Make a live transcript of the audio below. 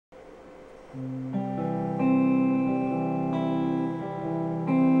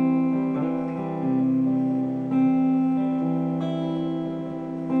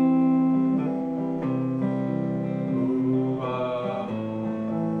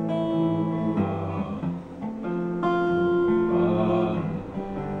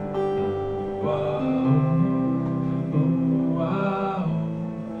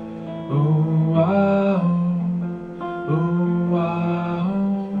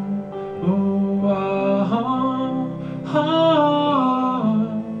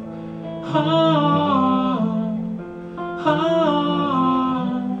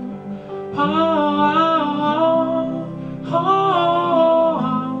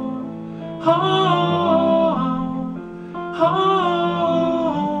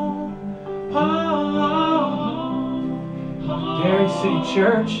Gary City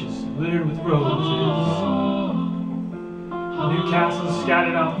Church is littered with roses. Newcastle's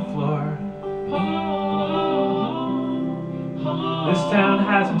scattered on the floor. This town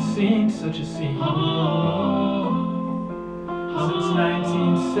hasn't seen such a scene since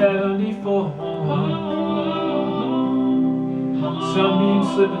 1974. Sunbeams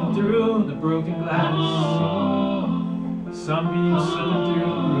slipping through the broken glass, sunbeams slipping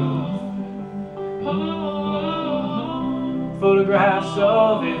through the roof. Photographs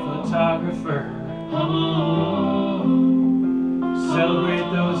of a photographer celebrate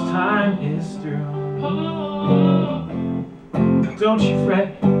those time is through. Don't you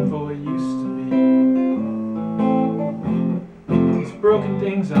fret for what used to be. These broken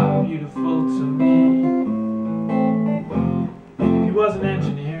things are beautiful to me. He was an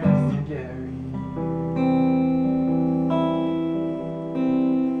engineer from Gary.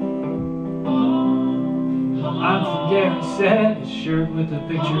 I'm from Gary, said his shirt with a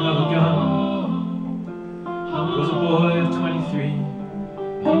picture of a gun. Was a boy of 23.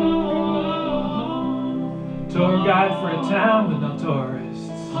 Tour guide for a town with no tourists.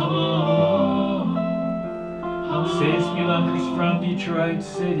 Saves me lumbers from Detroit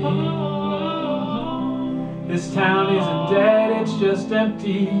City. This town isn't dead, it's just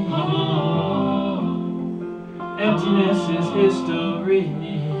empty. Emptiness is history.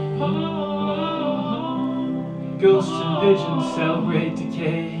 Ghosts and visions celebrate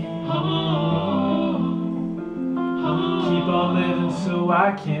decay. Keep on living, so why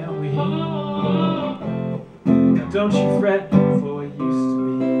can't we? Now don't you fret for what used to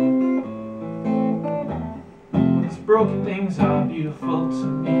be. These broken things are beautiful to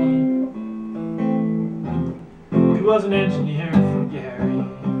me. He was an engineer from Gary.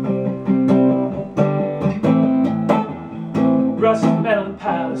 Rusted metal and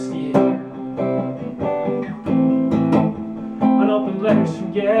palace theater. Unopened letters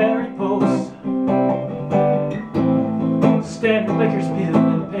from Gary Post. Standard liquor spilled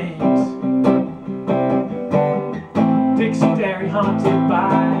in paint. Dixie Dairy haunted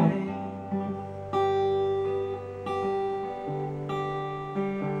by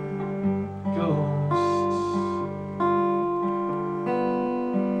ghosts.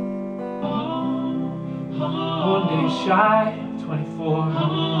 One day shy of 24,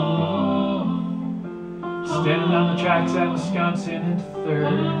 standing on the tracks at Wisconsin and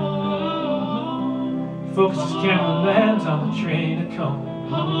 3rd. Focused his camera lens on the train of Cone.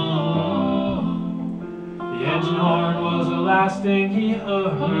 The engine horn was the last thing he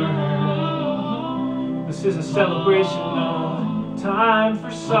heard. This is a celebration, no time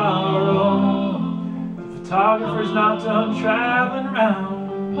for sorrow. The photographer's not done traveling around.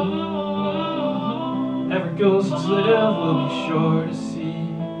 Every ghost that's lived will be sure to see.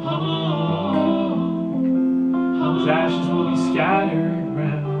 His ashes will be scattered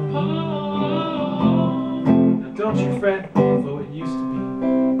round. Don't you fret for what used to be.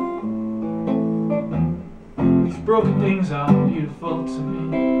 These broken things are beautiful to me.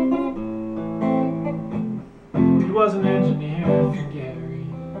 He was an engineer from Gary.